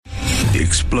the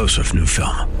explosive new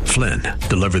film, Flynn,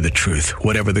 deliver the truth,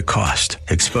 whatever the cost,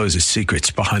 exposes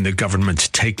secrets behind the government's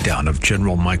takedown of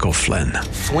General Michael Flynn.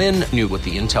 Flynn knew what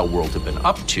the intel world had been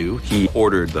up to. He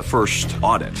ordered the first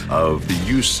audit of the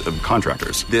use of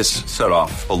contractors. This set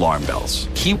off alarm bells.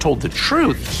 He told the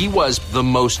truth. He was the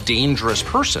most dangerous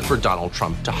person for Donald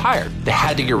Trump to hire. They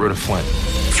had to get rid of Flynn.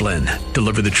 Flynn,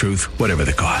 deliver the truth, whatever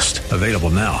the cost. Available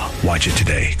now. Watch it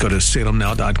today. Go to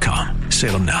salemnow.com.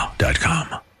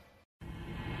 salemnow.com.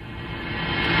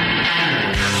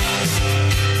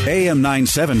 AM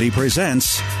 970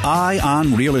 presents Eye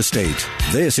on Real Estate.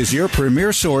 This is your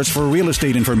premier source for real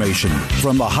estate information.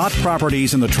 From the hot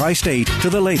properties in the tri-state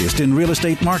to the latest in real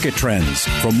estate market trends.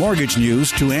 From mortgage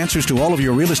news to answers to all of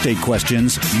your real estate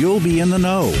questions, you'll be in the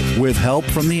know with help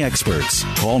from the experts.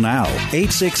 Call now,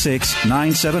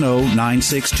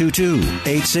 866-970-9622.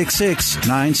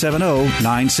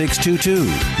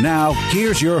 866-970-9622. Now,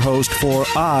 here's your host for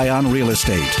Eye on Real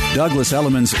Estate, Douglas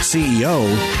Elliman's CEO,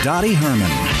 Dottie Herman.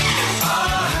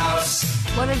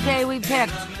 What a day we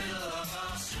picked.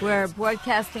 We're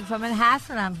broadcasting from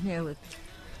Manhattan. I'm here with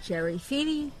Jerry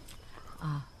Feeney,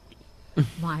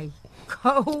 my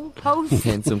co-host,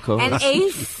 handsome co-host, and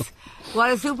Ace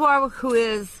Guadasupar, who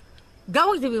is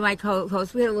going to be my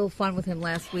co-host. We had a little fun with him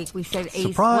last week. We said, Ace,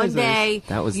 Surprise, one day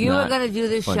that was you are going to do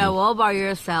this funny. show all by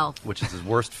yourself. Which is his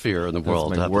worst fear in the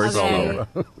world. my worst fear.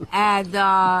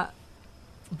 And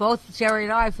both Jerry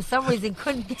and I, for some reason,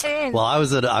 couldn't get in. Well,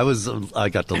 I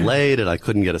got delayed, and I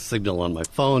couldn't get a signal on my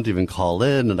phone to even call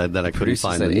in, and then I couldn't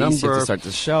find the number to start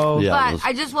the show. Yeah, but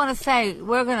I just want to say,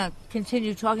 we're going to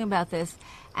continue talking about this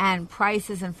and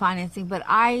prices and financing, but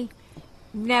I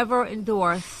never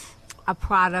endorse a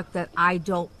product that I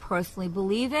don't personally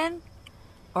believe in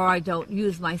or I don't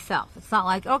use myself. It's not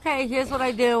like, okay, here's what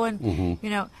I do, and,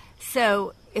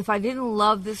 so if I didn't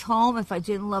love this home, if I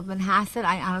didn't love Manhasset,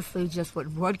 I honestly just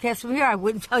wouldn't broadcast from here. I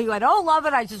wouldn't tell you I don't love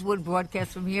it. I just wouldn't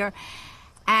broadcast from here.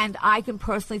 And I can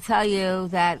personally tell you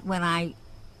that when I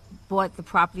bought the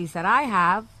properties that I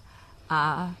have,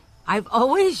 I've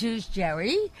always used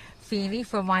Jerry Feeney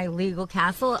for my legal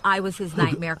counsel. I was his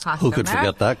nightmare customer. Who could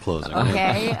forget that closing?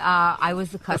 Okay, I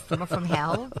was the customer from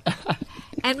hell.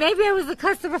 And maybe I was the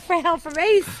customer from hell from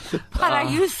Ace, but I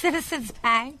used Citizens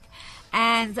Bank.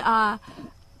 And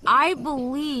I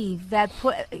believe that,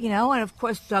 and of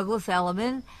course Douglas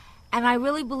Elliman, and I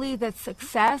really believe that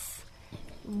success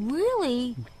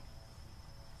really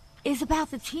is about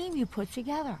the team you put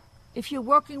together. If you're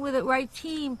working with the right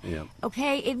team,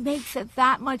 okay, it makes it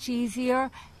that much easier,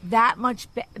 that much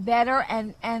better,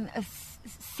 and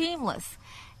seamless.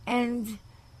 And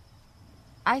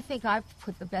I think I've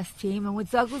put the best team, and with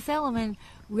Douglas Elliman,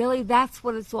 really that's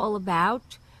what it's all about.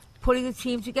 Putting the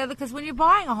team together, because when you're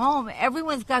buying a home,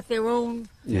 everyone's got their own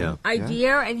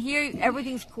idea, and here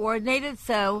everything's coordinated.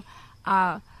 So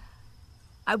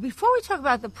before we talk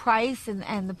about the price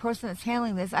and the person that's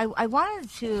handling this, I wanted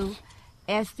to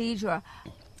ask Deidre,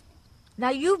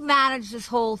 now you've managed this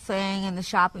whole thing in the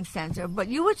shopping center, but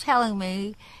you were telling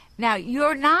me, now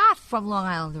you're not from Long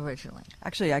Island originally.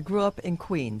 Actually, I grew up in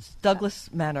Queens,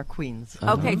 Douglas Manor, Queens.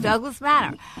 Okay, Douglas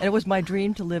Manor. And it was my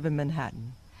dream to live in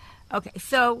Manhattan. Okay,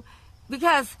 so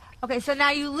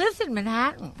now you lived in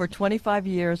Manhattan. For 25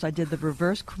 years, I did the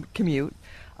reverse commute.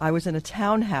 I was in a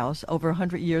townhouse over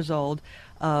 100 years old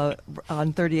on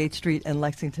 38th Street and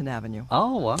Lexington Avenue.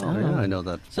 Oh, wow. Yeah, I know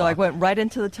that. So I went right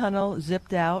into the tunnel,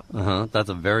 zipped out. That's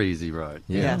a very easy ride.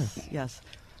 Yes.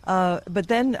 But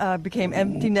then became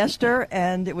empty nester,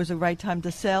 and it was the right time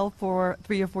to sell for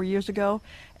 3 or 4 years ago.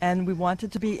 And we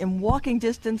wanted to be in walking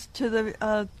distance to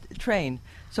the train.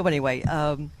 So anyway,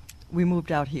 we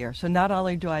moved out here. So not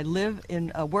only do I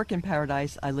work in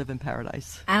paradise, I live in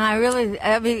paradise. And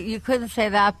I mean, you couldn't say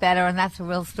that better, and that's a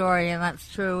real story, and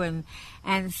that's true. And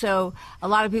so a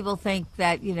lot of people think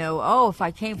that, if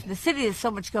I came from the city, there's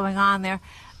so much going on there.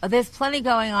 There's plenty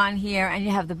going on here, and you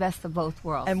have the best of both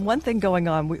worlds. And one thing going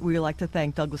on, we would like to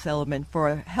thank Douglas Elliman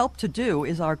for help to do,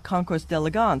 is our Concours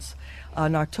d'Elegance.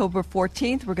 On October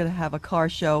 14th, we're going to have a car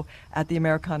show at the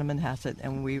Americana Manhasset,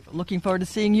 and we're looking forward to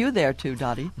seeing you there too,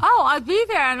 Dottie. Oh, I'll be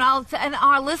there, and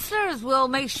our listeners will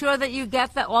make sure that you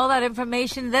get all that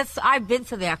information. I've been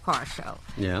to their car show.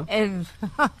 Yeah. And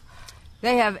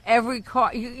they have every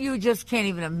car. You just can't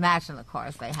even imagine the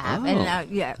cars they have. Oh. And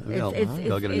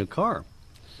Go get a new car.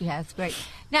 Yeah, it's great.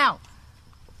 Now,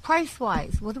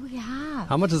 price-wise, what do we have?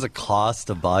 How much does it cost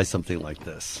to buy something like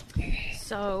this?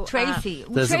 So, Tracy,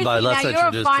 let's now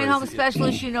you're a fine home Tracy.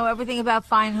 specialist. You know everything about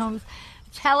fine homes.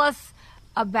 Tell us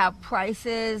about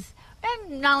prices,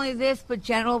 and not only this, but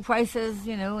general prices,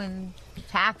 and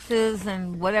taxes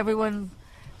and what everyone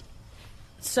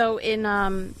So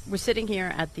we're sitting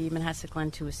here at the Manhasset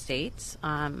Glen 2 Estates.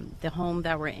 The home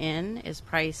that we're in is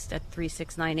priced at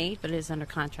 $3,698, but it is under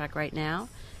contract right now.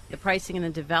 The pricing in the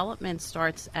development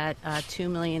starts at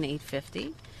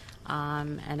 $2,850,000,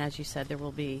 and as you said, there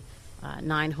will be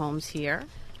 9 homes here.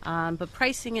 But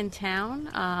pricing in town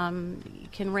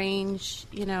can range,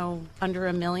 under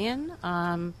 $1 million,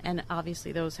 and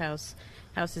obviously those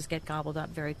houses get gobbled up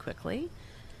very quickly.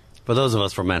 For those of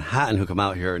us from Manhattan who come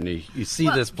out here and you see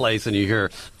this place and you hear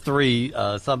three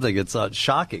something, it's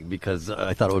shocking because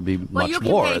I thought it would be much more. Well, you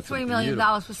can pay $3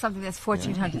 million for something that's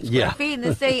 1,400 square feet in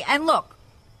the city. And look,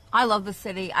 I love the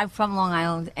city. I'm from Long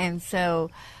Island, and so,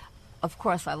 of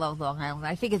course, I love Long Island.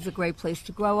 I think it's a great place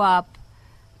to grow up,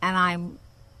 and I'm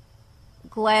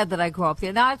glad that I grew up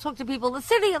there. Now, I talk to people in the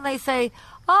city, and they say,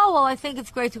 oh, well, I think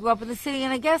it's great to grow up in the city,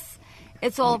 and I guess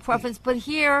it's all a preference. But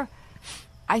here,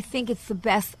 I think it's the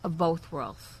best of both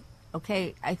worlds,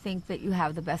 okay? I think that you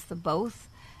have the best of both.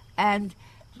 And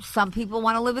some people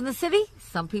want to live in the city.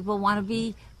 Some people want to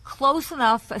be close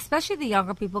enough, especially the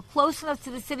younger people, close enough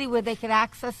to the city where they can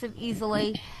access it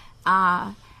easily.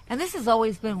 And this has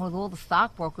always been with all the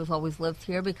stockbrokers always lived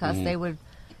here because they would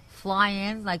fly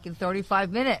in like in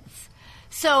 35 minutes.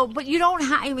 So, but you don't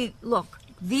have, I mean, look,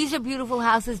 these are beautiful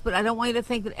houses, but I don't want you to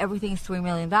think that everything is $3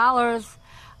 million.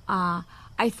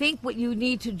 I think what you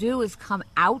need to do is come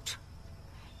out,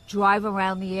 drive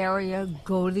around the area,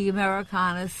 go to the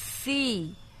Americana,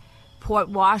 see Port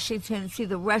Washington, see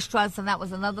the restaurants, and that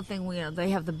was another thing. They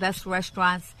have the best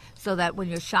restaurants, so that when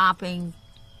you're shopping,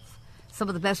 some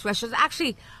of the best restaurants.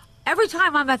 Actually, every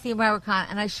time I'm at the Americana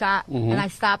and I shop and I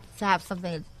stop to have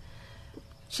something at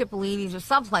Cipollini's or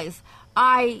someplace,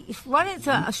 I run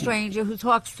into a stranger who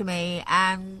talks to me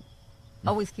and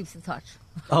always keeps in touch.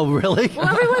 Oh, really? Well,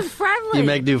 everyone's friendly. You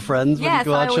make new friends when you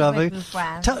go out shopping? Yes, I always make new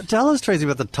friends. Tell us, Tracy,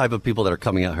 about the type of people that are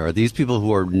coming out here. Are these people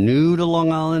who are new to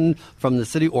Long Island from the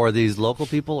city, or are these local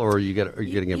people, or are you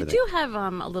getting everything? You do have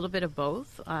a little bit of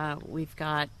both. We've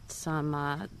got some,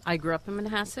 I grew up in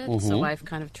Manhasset, so I've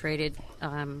kind of traded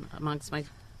amongst my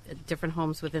different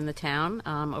homes within the town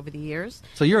over the years.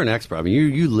 So you're an expert. I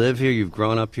mean, you live here, you've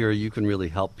grown up here, you can really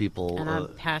help people. And I'm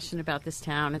passionate about this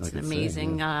town. It's an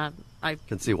amazing... I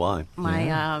can see why. My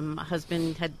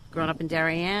husband had grown up in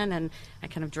Darien, and I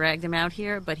kind of dragged him out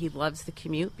here, but he loves the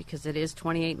commute because it is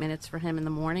 28 minutes for him in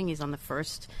the morning. He's on the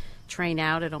first train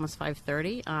out at almost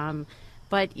 5:30.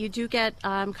 But you do get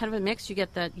kind of a mix. You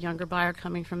get that younger buyer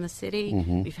coming from the city.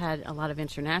 We've had a lot of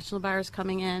international buyers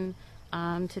coming in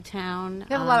to town.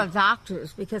 We have a lot of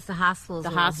doctors because the hospitals.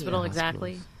 The hospital,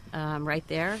 exactly. Right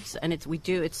there, and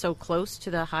it's so close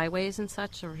to the highways and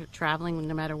such, or traveling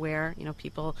no matter where.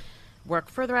 People work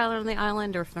further out on the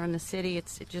island, or if they're in the city,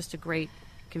 it's just a great,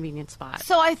 convenient spot.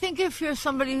 So I think if you're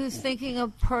somebody who's thinking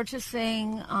of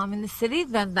purchasing in the city,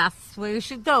 then that's where you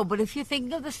should go. But if you're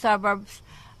thinking of the suburbs,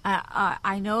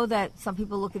 I know that some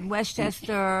people look in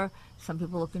Westchester, some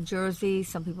people look in Jersey,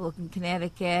 some people look in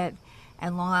Connecticut,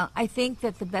 and Long Island. I think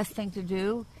that the best thing to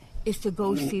do is to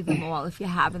go see them all if you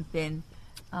haven't been.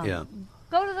 Go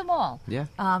to them all. Yeah.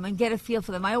 And get a feel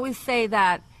for them. I always say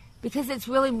that because it's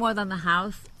really more than the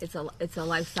house. It's a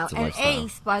lifestyle. And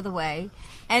ACE, by the way,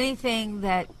 anything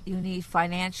that you need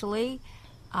financially.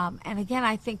 And again,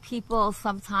 I think people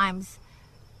sometimes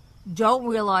don't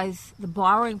realize the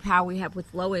borrowing power we have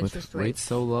with low interest rates. Rates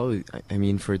so low. I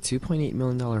mean, for a $2.8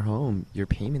 million home, your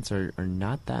payments are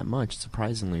not that much,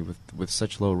 surprisingly, with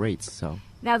such low rates. So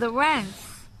now the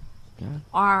rents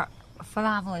are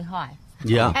phenomenally high.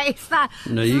 Yeah. Okay, it's not.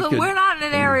 No, we're not in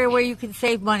an area where you can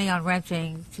save money on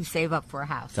renting to save up for a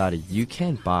house. Dottie, you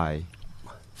can't buy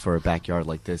for a backyard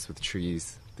like this with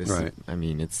trees. Right. I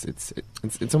mean, it's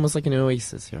almost like an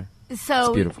oasis here. So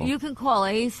it's beautiful. You can call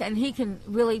Ace, and he can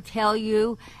really tell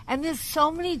you. And there's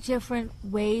so many different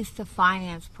ways to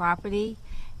finance property.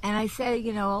 And I say,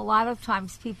 a lot of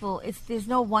times people, there's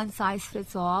no one size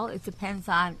fits all. It depends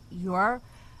on your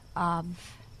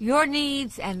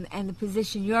needs and the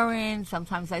position you're in.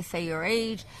 Sometimes I say your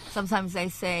age. Sometimes I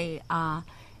say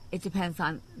it depends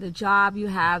on the job you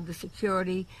have, the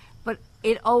security. But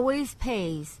it always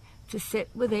pays to sit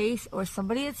with Ace or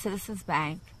somebody at Citizens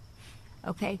Bank,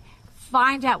 okay?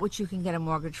 Find out what you can get a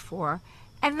mortgage for.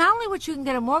 And not only what you can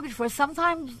get a mortgage for,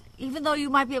 sometimes even though you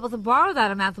might be able to borrow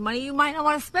that amount of money, you might not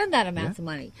want to spend that amount of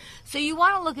money. So you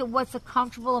want to look at what's a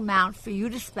comfortable amount for you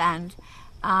to spend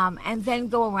and then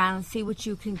go around and see what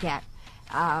you can get.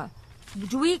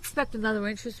 Do we expect another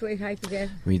interest rate hike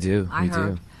again? We do.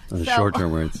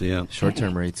 Short-term rates, yeah.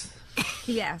 Short-term rates.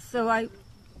 Yeah, so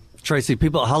Tracy,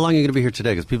 people, how long are you going to be here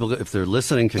today? Because people, if they're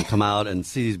listening, can come out and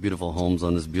see these beautiful homes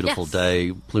on this beautiful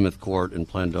day. Plymouth Court in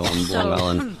Plandome, Long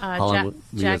Island. How long will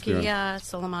you guys be Jackie here?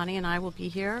 Soleimani and I will be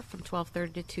here from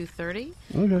 12:30 to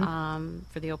 2:30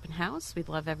 for the open house. We'd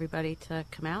love everybody to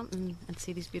come out and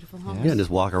see these beautiful homes. Yeah, and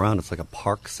just walk around. It's like a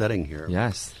park setting here.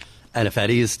 Yes. And if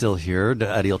Eddie is still here,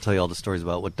 Eddie will tell you all the stories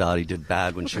about what Dottie did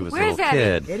bad when she was Where's a little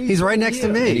Eddie? kid. He's right next to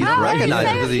me. He's Oh, recognized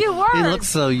say a because few he words. looks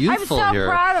so youthful I'm so here.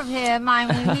 proud of him. I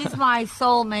mean, he's my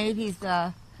soulmate. He's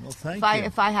thank you.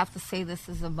 if I have to say this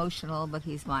is emotional, but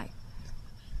he's my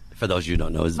For those of you who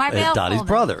don't know, is my male Dottie's soulmate.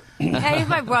 brother. Yeah, he's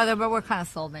my brother, but we're kind of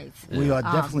soulmates. We are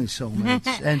definitely soulmates.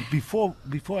 And before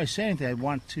I say anything, I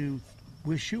want to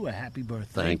wish you a happy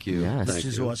birthday. Thank you. Yes. Which Thank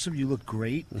is you. awesome. You look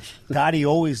great. Dottie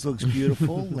always looks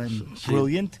beautiful and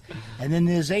brilliant. And then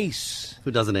there's Ace, Who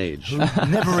doesn't age? who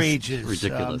never ages.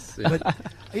 Ridiculous. But,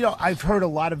 I've heard a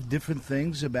lot of different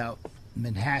things about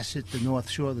Manhasset, the North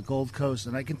Shore, the Gold Coast,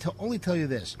 and I can only tell you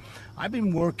this. I've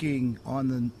been working on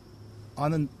the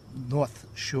North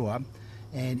Shore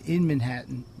and in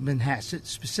Manhasset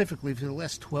specifically for the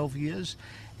last 12 years,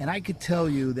 and I could tell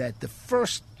you that the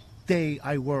first day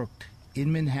I worked in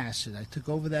Manhasset, I took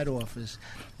over that office,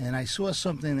 and I saw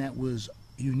something that was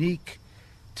unique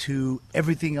to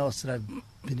everything else that I've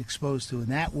been exposed to, and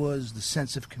that was the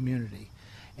sense of community.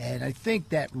 And I think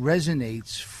that resonated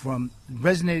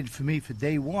for me for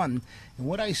day one. And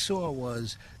what I saw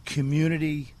was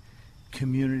community.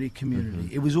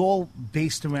 It was all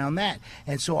based around that.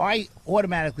 And so I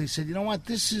automatically said, you know what,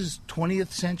 this is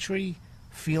 20th century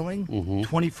feeling,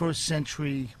 21st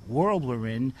century world we're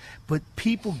in, but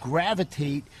people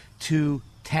gravitate to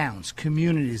towns,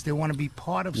 communities. They want to be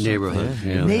part of something. Neighborhoods,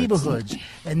 yeah. Neighborhoods.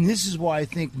 And this is why I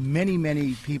think many,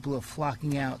 many people are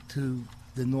flocking out to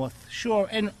the North Shore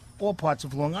and all parts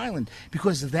of Long Island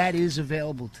because that is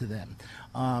available to them.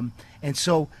 And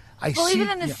so I see... even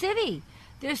in the city,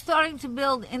 they're starting to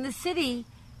build in the city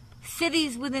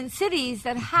cities within cities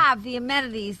that have the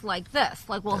amenities like this.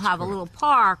 Like we'll have a little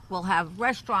park, we'll have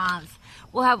restaurants,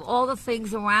 we'll have all the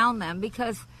things around them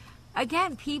because,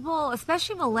 again, people,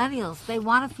 especially millennials, they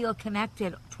want to feel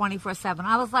connected 24/7.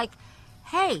 I was like,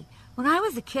 hey, when I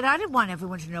was a kid, I didn't want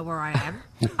everyone to know where I am.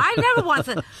 I never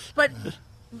wanted to. But,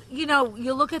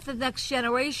 you look at the next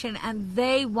generation and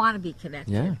they want to be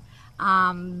connected. Yeah.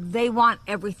 They want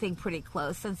everything pretty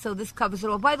close, and so this covers it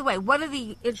all. By the way, what are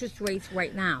the interest rates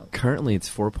right now? Currently, it's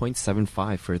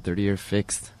 4.75 for a 30-year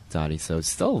fixed, Dottie. So it's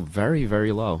still very,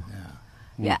 very low.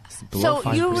 Yeah. It's below So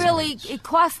 5%. it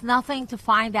costs nothing to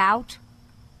find out,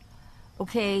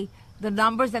 okay, the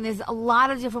numbers, and there's a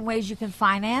lot of different ways you can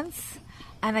finance.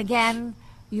 And again,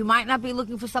 you might not be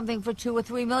looking for something for $2 or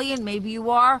 $3 million. Maybe you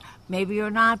are, maybe you're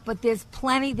not. But there's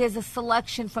a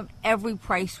selection from every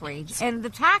price range. And the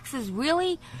taxes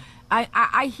really,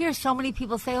 I hear so many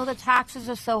people say, oh, the taxes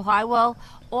are so high. Well,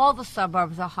 all the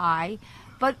suburbs are high.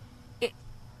 But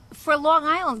for Long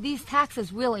Island, these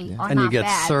taxes really are And not you get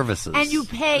bad. services. And you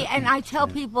pay, and I tell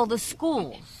people the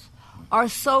schools are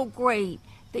so great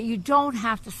that you don't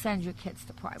have to send your kids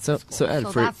to private So school. Ed,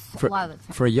 That's a lot of the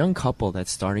time. for a young couple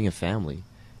that's starting a family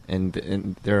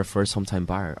and they're a first home-time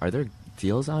buyer, are there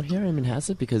deals out here in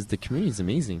Manhasset? Because the community is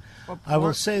amazing. I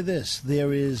will say this: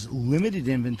 there is limited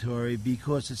inventory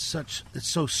because it's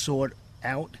so sought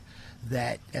out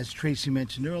that, as Tracy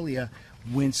mentioned earlier,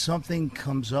 when something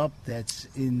comes up that's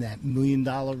in that $1 million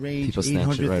range, People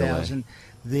snatch it right away. $800,000,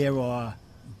 there are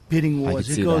bidding I wars.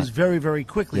 could It see goes that. very, very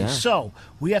quickly. Yeah. So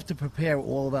we have to prepare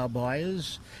all of our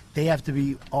buyers. They have to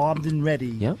be armed and ready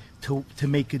Yep. to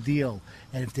make a deal.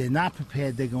 And if they're not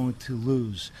prepared, they're going to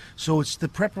lose. So it's the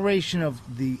preparation of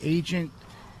the agent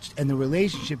and the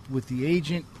relationship with the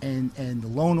agent and the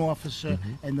loan officer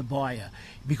and the buyer,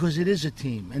 because it is a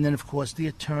team. And then, of course, the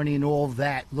attorney and all of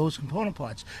that, those component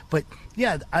parts. But,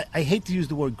 yeah, I hate to use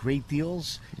the word great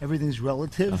deals. Everything's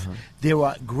relative. There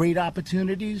are great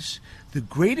opportunities. The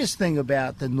greatest thing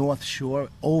about the North Shore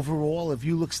overall, if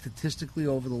you look statistically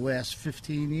over the last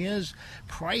 15 years,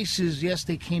 prices, yes,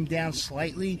 they came down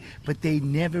slightly, but they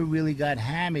never really got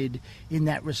hammered in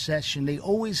that recession. They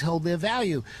always held their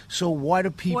value. So why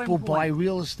do people buy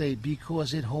real estate?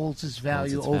 Because it holds its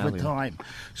value its over value. time.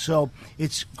 So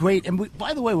it's great. And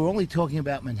by the way, we're only talking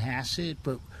about Manhasset,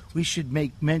 but we should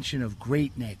make mention of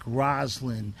Great Neck,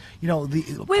 Roslyn,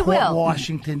 Port will.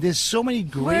 Washington. There's so many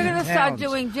great We're going to start towns.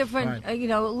 doing different,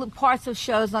 Right. parts of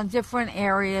shows on different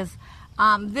areas.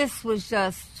 This was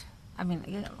just,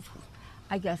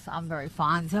 I guess I'm very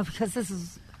fond of because this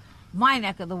is my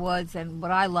neck of the woods and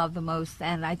what I love the most.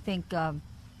 And I think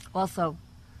also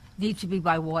need to be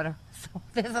by water. So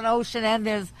there's an ocean and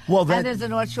there's a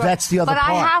North Shore. That's the other but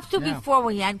part. I have to, before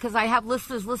we end, because I have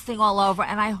listeners listening all over,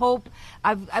 and I hope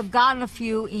I've gotten a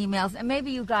few emails, and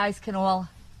maybe you guys can all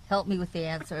help me with the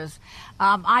answers.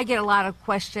 I get a lot of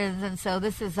questions, and so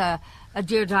this is a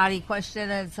Dear Dottie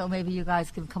question, and so maybe you guys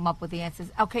can come up with the answers.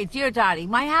 Okay, Dear Dottie,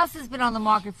 my house has been on the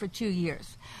market for 2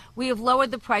 years. We have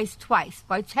lowered the price twice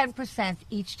by 10%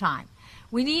 each time.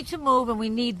 We need to move, and we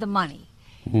need the money.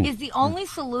 Is the only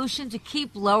solution to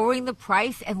keep lowering the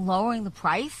price and lowering the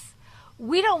price?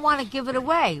 We don't want to give it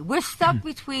away. We're stuck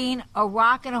between a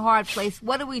rock and a hard place.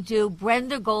 What do we do?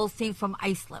 Brenda Goldstein from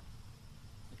Islip.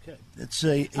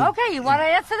 Okay, you want to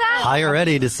answer that? Hire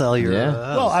Eddie to sell your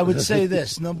house. Well, I would say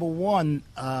this. Number one,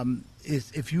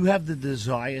 if you have the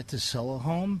desire to sell a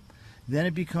home, then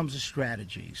it becomes a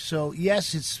strategy. So,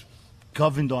 yes, it's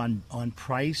governed on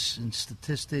price and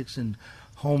statistics and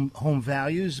home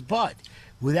values, but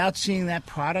without seeing that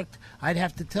product, I'd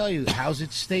have to tell you, how's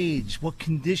it staged? What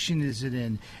condition is it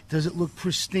in? Does it look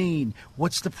pristine?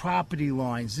 What's the property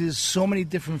lines? There's so many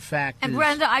different factors. And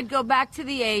Brenda, I'd go back to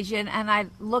the agent and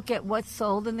I'd look at what's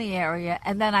sold in the area,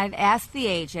 and then I'd ask the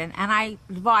agent, and I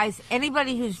advise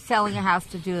anybody who's selling a house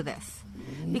to do this.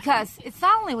 Because it's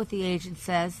not only what the agent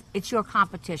says, it's your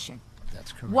competition.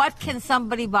 That's correct. What can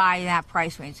somebody buy in that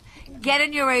price range? Get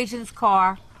in your agent's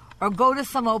car, or go to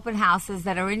some open houses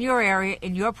that are in your area,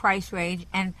 in your price range,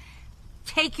 and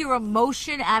take your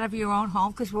emotion out of your own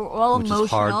home, because we're all emotional. Which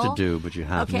is hard to do, but you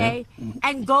have to. Okay?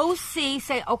 And go say,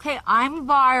 okay, I'm a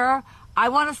buyer. I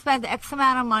want to spend X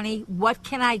amount of money. What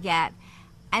can I get?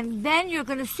 And then you're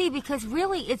going to see, because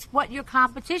really it's what your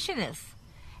competition is.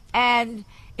 And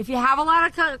if you have a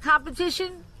lot of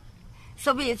competition,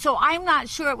 so be it. So I'm not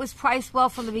sure it was priced well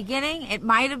from the beginning. It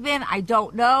might have been. I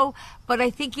don't know. But I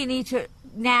think you need to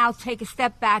now take a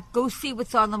step back, go see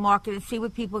what's on the market and see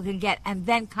what people can get, and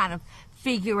then kind of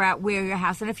figure out where your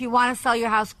house. And if you want to sell your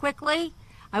house quickly,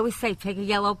 I always say take a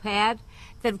yellow pad,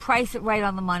 then price it right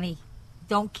on the money.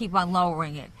 Don't keep on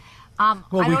lowering it. Well,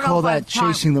 we call that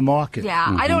chasing the market.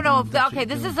 Yeah, I don't know if... Okay,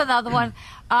 this is another one.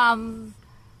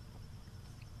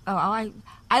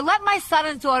 I let my son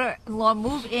and daughter-in-law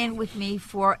move in with me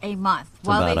for a month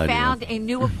while they found a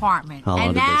new apartment.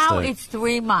 And now it's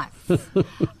 3 months.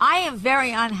 I am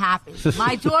very unhappy.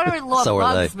 My daughter-in-law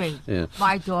bugs me. Yeah.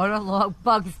 My daughter-in-law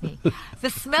bugs me. The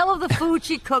smell of the food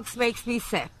she cooks makes me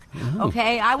sick.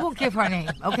 Okay, I won't give her name,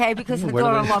 okay, because her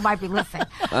daughter-in-law might be listening.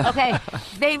 Okay,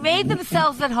 they made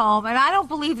themselves at home, and I don't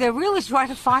believe they're really trying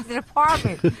to find an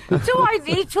apartment. Do I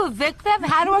need to evict them?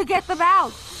 How do I get them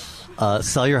out?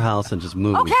 Sell your house and just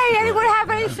move. Okay, anyone have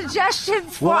any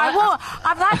suggestions?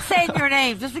 I'm not saying your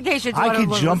name, just in case your daughter I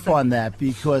could jump on that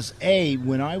because,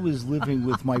 when I was living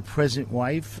with my present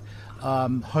wife,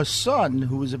 her son,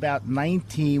 who was about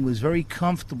 19, was very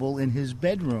comfortable in his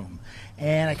bedroom.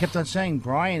 And I kept on saying,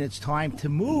 Brian, it's time to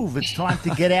move. It's time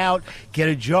to get out, get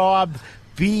a job,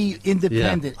 be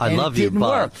independent. Yeah, I love you, but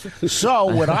it didn't work. So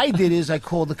what I did is I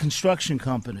called the construction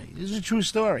company. This is a true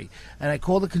story. And I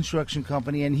called the construction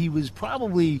company, and he was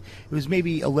it was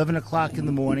maybe 11 o'clock in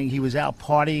the morning. He was out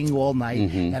partying all night,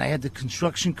 and I had the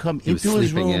construction come into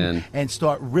his room and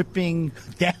start ripping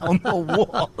down the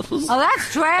walls. Oh,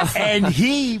 that's drastic. And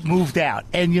he moved out.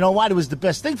 And you know what? It was the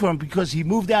best thing for him because he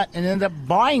moved out and ended up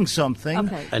buying something.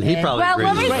 Okay. And he probably Well,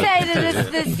 let me say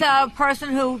to this person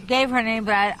who gave her name,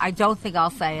 but I don't think I'll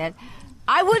say it.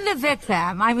 I wouldn't evict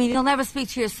them. I mean, you'll never speak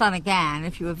to your son again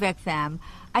if you evict them.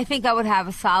 I think I would have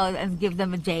a solid and give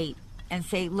them a date and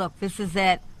say, look, this is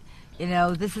it. You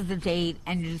know, this is the date,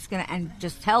 and you're just going to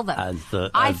just tell them.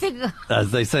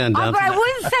 As they say in Downton. But I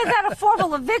wouldn't say that a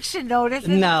formal eviction notice.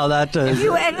 No,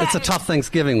 it's a tough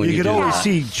Thanksgiving when you could always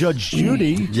see Judge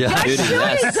Judy. Yeah. Judge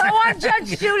Judy, go on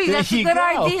Judge Judy. That's a good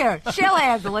idea. She'll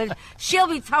handle it. She'll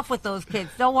be tough with those kids.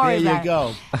 Don't worry about it. There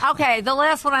you go. Okay, the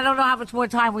last one, I don't know how much more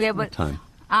time we have, but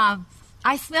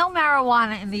I smell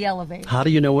marijuana in the elevator. How do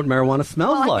you know what marijuana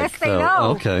smells like? I guess they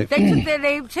know. Okay. They took their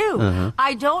name, too.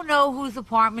 I don't know whose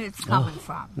apartment it's coming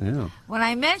from. Yeah. When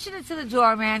I mentioned it to the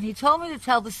doorman, he told me to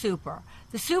tell the super.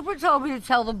 The super told me to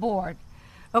tell the board.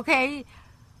 Okay?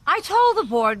 I told the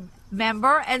board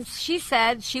member, and she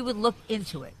said she would look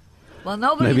into it. Well,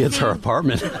 Maybe it's her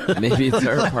apartment. Maybe it's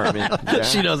her apartment. Yeah.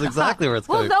 She knows exactly where it's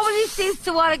going. going. Well, nobody seems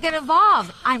to want to get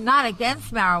involved. I'm not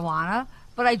against marijuana,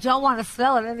 but I don't want to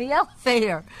smell it in the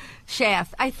elevator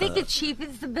shaft. I think it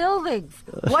cheapens the buildings.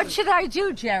 What should I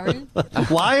do, Jerry?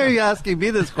 Why are you asking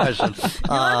me this question?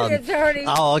 You're the attorney.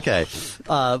 Oh, okay.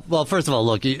 Well, first of all,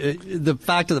 look, the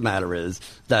fact of the matter is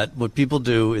that what people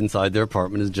do inside their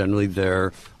apartment is generally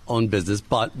their own business,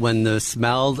 but when the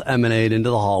smells emanate into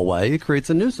the hallway, it creates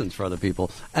a nuisance for other people.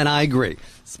 And I agree.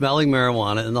 Smelling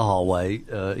marijuana in the hallway,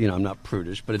 I'm not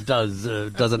prudish, but it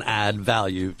doesn't add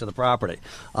value to the property.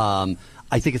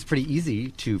 I think it's pretty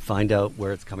easy to find out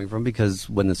where it's coming from because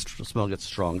when the smell gets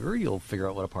stronger, you'll figure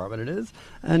out what apartment it is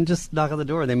and just knock on the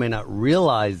door. They may not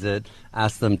realize it.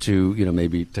 Ask them to,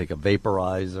 maybe take a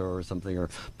vaporizer or something or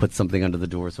put something under the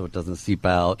door so it doesn't seep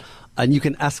out. And you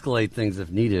can escalate things if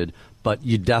needed, but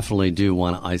you definitely do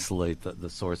want to isolate the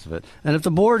source of it. And if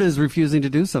the board is refusing to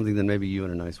do something, then maybe you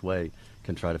in a nice way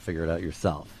can try to figure it out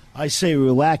yourself. I say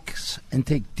relax and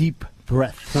take deep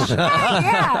breaths.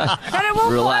 Yeah, then it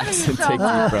won't Relax and bother you so take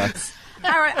much. deep breaths.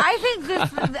 All right,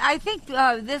 I think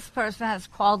this person has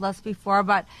called us before,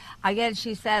 but again,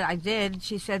 she said,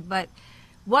 She said, but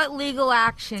what legal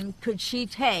action could she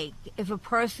take if a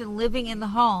person living in the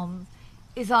home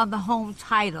is on the home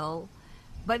title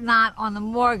but not on the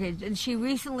mortgage? And she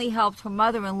recently helped her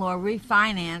mother-in-law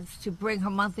refinance to bring her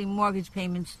monthly mortgage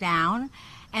payments down.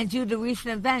 And due to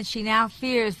recent events, she now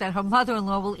fears that her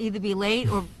mother-in-law will either be late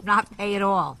or not pay at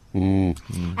all.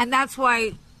 Mm-hmm. And that's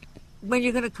why when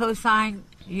you're going to co-sign,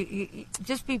 you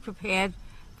just be prepared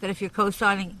that if you're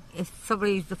co-signing, if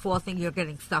somebody's defaulting, you're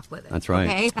getting stuck with it. That's right.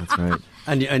 Okay? That's right.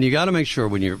 And you got to make sure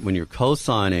when you're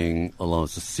co-signing a loan,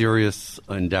 it's a serious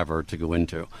endeavor to go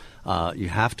into. You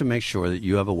have to make sure that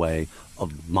you have a way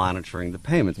of monitoring the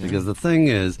payments because the thing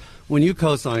is, when you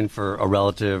co-sign for a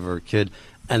relative or a kid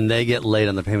and they get late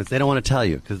on the payments, they don't want to tell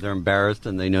you because they're embarrassed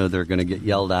and they know they're going to get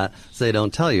yelled at, so they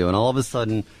don't tell you. And all of a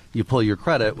sudden, you pull your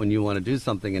credit when you want to do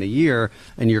something in a year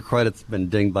and your credit's been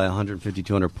dinged by 150,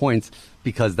 200 points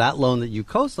because that loan that you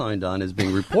co-signed on is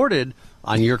being reported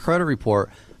on your credit report,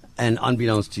 and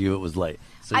unbeknownst to you, it was late.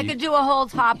 So I could do a whole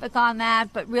topic on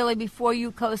that, but really before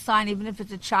you co-sign, even if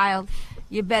it's a child,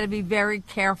 you better be very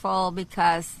careful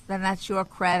because then that's your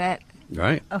credit.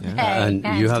 Right. Okay. And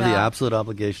you have the absolute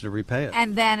obligation to repay it.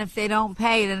 And then if they don't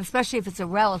pay it, and especially if it's a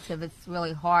relative, it's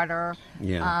really harder.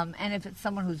 Yeah. And if it's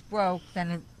someone who's broke,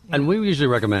 then and we usually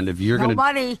recommend if you're going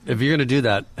to do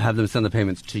that, have them send the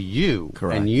payments to you,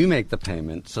 Correct. and you make the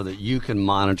payment so that you can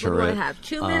monitor What do it. I have?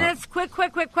 2 minutes? Quick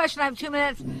question. I have 2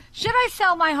 minutes. Should I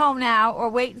sell my home now or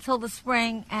wait until the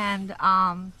spring? And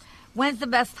when's the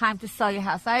best time to sell your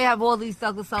house? I have all these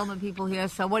Douglas Elliman people here,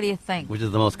 so what do you think? Which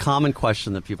is the most common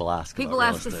question that people ask. People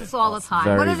about ask real us estate. this all the time.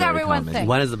 Very, What does very everyone common. think?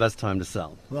 When is the best time to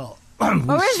sell? Well,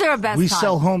 or is there a best we time?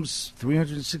 sell homes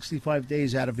 365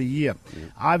 days out of a year.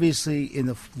 Obviously, in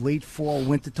the late fall,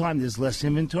 winter time, there's less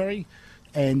inventory,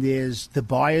 and there's the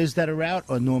buyers that are out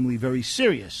are normally very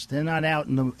serious. They're not out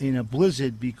in a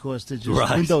blizzard because they're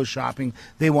just window shopping.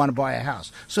 They want to buy a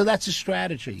house. So that's a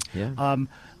strategy. Yeah.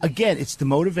 Again, it's the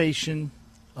motivation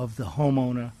of the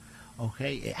homeowner.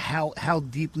 Okay, how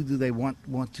deeply do they want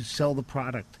to sell the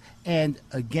product? And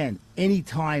again, any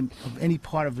time of any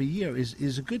part of a year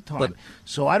is a good time.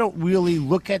 So I don't really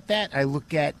look at that. I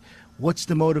look at what's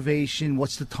the motivation,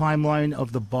 what's the timeline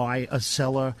of a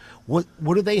seller, what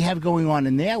do they have going on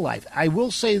in their life. I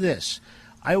will say this.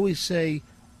 I always say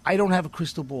I don't have a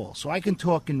crystal ball, so I can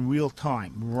talk in real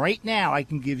time. Right now, I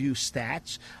can give you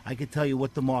stats. I can tell you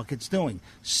what the market's doing.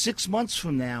 6 months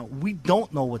from now, we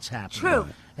don't know what's happening. True.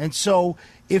 And so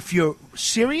if you're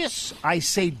serious, I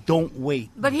say don't wait.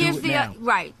 But here's Do it now.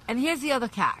 right, and here's the other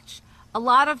catch. A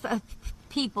lot of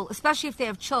people, especially if they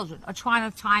have children, are trying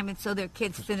to time it so their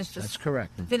kids finish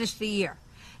the year.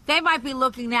 They might be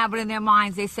looking now, but in their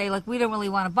minds they say, like, we don't really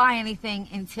want to buy anything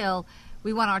until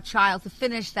we want our child to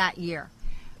finish that year.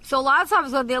 So a lot of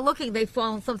times when they're looking, they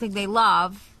fall on something they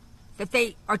love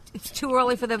that it's too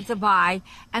early for them to buy,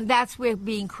 and that's where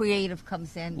being creative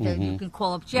comes in. Mm-hmm. You can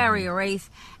call up Jerry or Ace,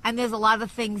 and there's a lot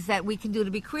of things that we can do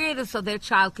to be creative so their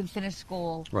child can finish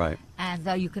school. Right.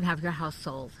 And you can have your house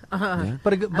sold.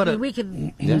 We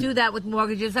can do that with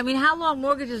mortgages. I mean, how long?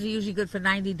 Mortgages are usually good for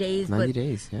 90 days. 90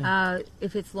 days, yeah.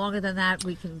 If it's longer than that,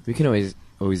 we can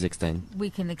always extend. We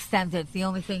can extend it. The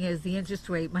only thing is the interest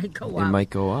rate might go up. It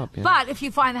might go up, yeah. But if you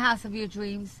find the house of your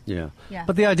dreams. Yeah. Yeah.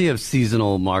 But the idea of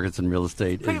seasonal markets in real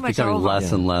estate Pretty is much becoming over.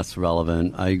 less and less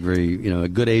relevant. I agree. A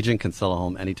good agent can sell a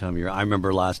home any time of year. I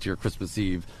remember last year, Christmas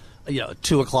Eve,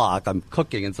 2:00, I'm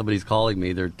cooking and somebody's calling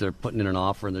me. They're putting in an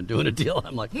offer and they're doing a deal.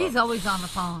 I'm like, he's always on the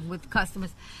phone with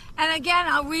customers. And again,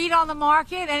 I'll read on the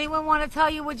market. Anyone want to tell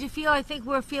you what you feel? I think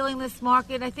we're feeling this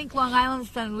market. I think Long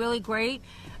Island's done really great.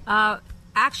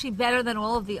 Actually better than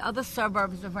all of the other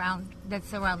suburbs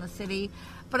that's around the city.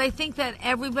 But I think that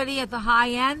everybody at the high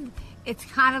end, it's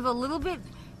kind of a little bit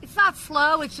It's not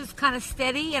slow, it's just kind of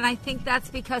steady, and I think that's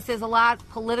because there's a lot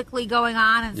politically going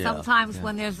on, and sometimes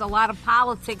when there's a lot of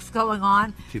politics going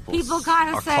on, people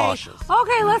kind of say, cautious.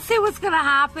 okay, let's see what's going to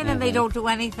happen, and they don't do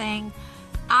anything.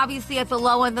 Obviously, at the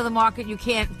low end of the market, you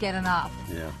can't get enough.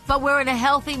 Yeah. But we're in a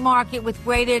healthy market with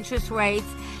great interest rates,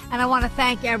 and I want to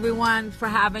thank everyone for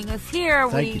having us here.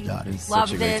 Thank you, Dottie.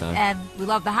 Loved it, and we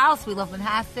love the house, we love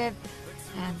Manhasset,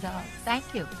 and thank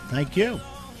you. Thank you.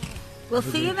 We'll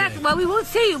see you next. Well, we won't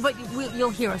see you, but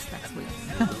you'll hear us next week.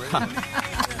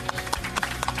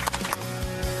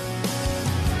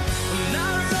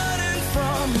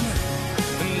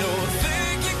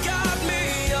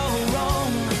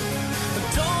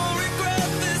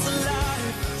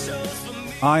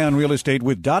 Eye on Real Estate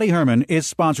with Dottie Herman is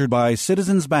sponsored by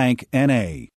Citizens Bank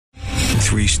N.A.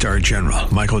 3-star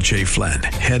General Michael J. Flynn,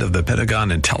 head of the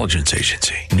Pentagon Intelligence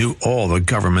Agency, knew all the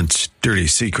government's dirty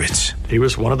secrets. He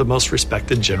was one of the most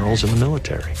respected generals in the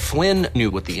military. Flynn knew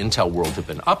what the intel world had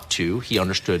been up to. He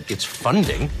understood its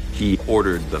funding. He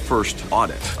ordered the first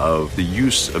audit of the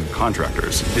use of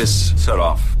contractors. This set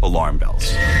off alarm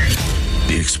bells.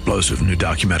 The explosive new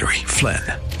documentary, Flynn,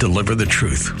 Deliver the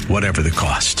Truth, Whatever the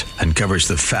Cost, uncovers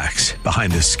the facts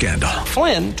behind this scandal.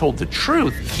 Flynn told the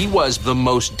truth. He was the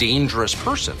most dangerous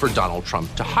person for Donald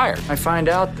Trump to hire. I find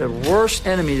out the worst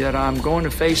enemy that I'm going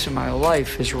to face in my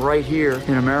life is right here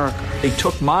in America. They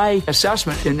took my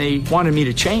assessment and they wanted me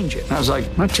to change it. And I was like,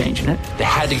 I'm not changing it. They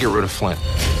had to get rid of Flynn.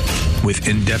 With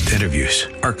in-depth interviews,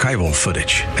 archival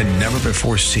footage, and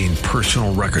never-before-seen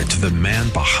personal records of the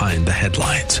man behind the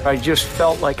headlines. I just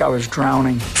felt like I was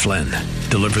drowning. Flynn,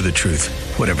 Deliver the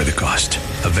Truth, Whatever the Cost.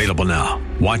 Available now.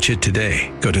 Watch it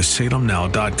today. Go to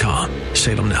salemnow.com.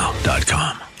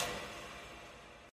 salemnow.com.